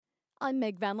I'm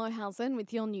Meg Van Lohausen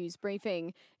with your news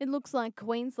briefing. It looks like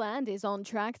Queensland is on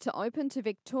track to open to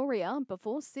Victoria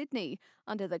before Sydney.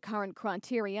 Under the current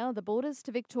criteria, the borders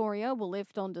to Victoria will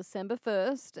lift on December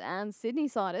 1st and Sydney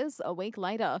siders a week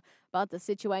later. But the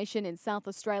situation in South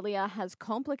Australia has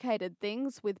complicated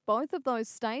things, with both of those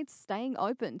states staying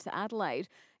open to Adelaide.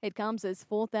 It comes as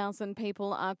 4,000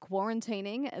 people are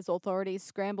quarantining as authorities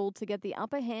scramble to get the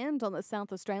upper hand on the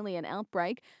South Australian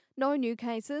outbreak. No new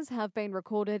cases have been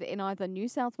recorded in either New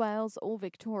South Wales or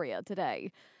Victoria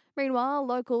today. Meanwhile,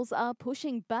 locals are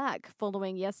pushing back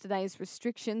following yesterday's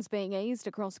restrictions being eased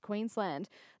across Queensland.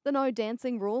 The no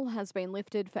dancing rule has been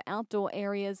lifted for outdoor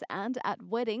areas and at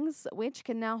weddings, which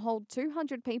can now hold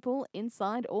 200 people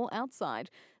inside or outside.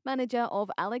 Manager of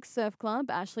Alex Surf Club,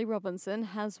 Ashley Robinson,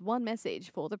 has one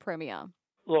message for the Premier.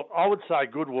 Look, I would say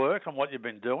good work on what you've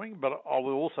been doing, but I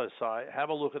will also say have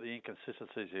a look at the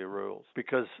inconsistencies of your rules.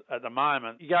 Because at the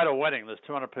moment, you go to a wedding, there's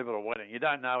 200 people at a wedding. You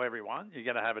don't know everyone. You're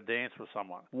going to have a dance with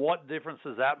someone. What difference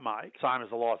does that make? Same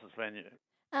as a licensed venue.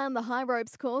 And the high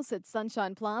ropes course at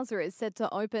Sunshine Plaza is set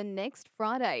to open next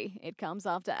Friday. It comes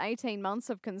after 18 months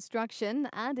of construction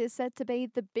and is set to be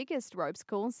the biggest ropes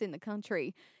course in the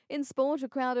country. In sport, a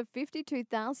crowd of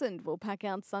 52,000 will pack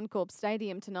out Suncorp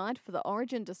Stadium tonight for the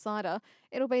Origin Decider.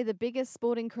 It'll be the biggest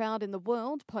sporting crowd in the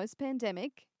world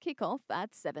post-pandemic. Kick-off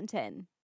at 7:10.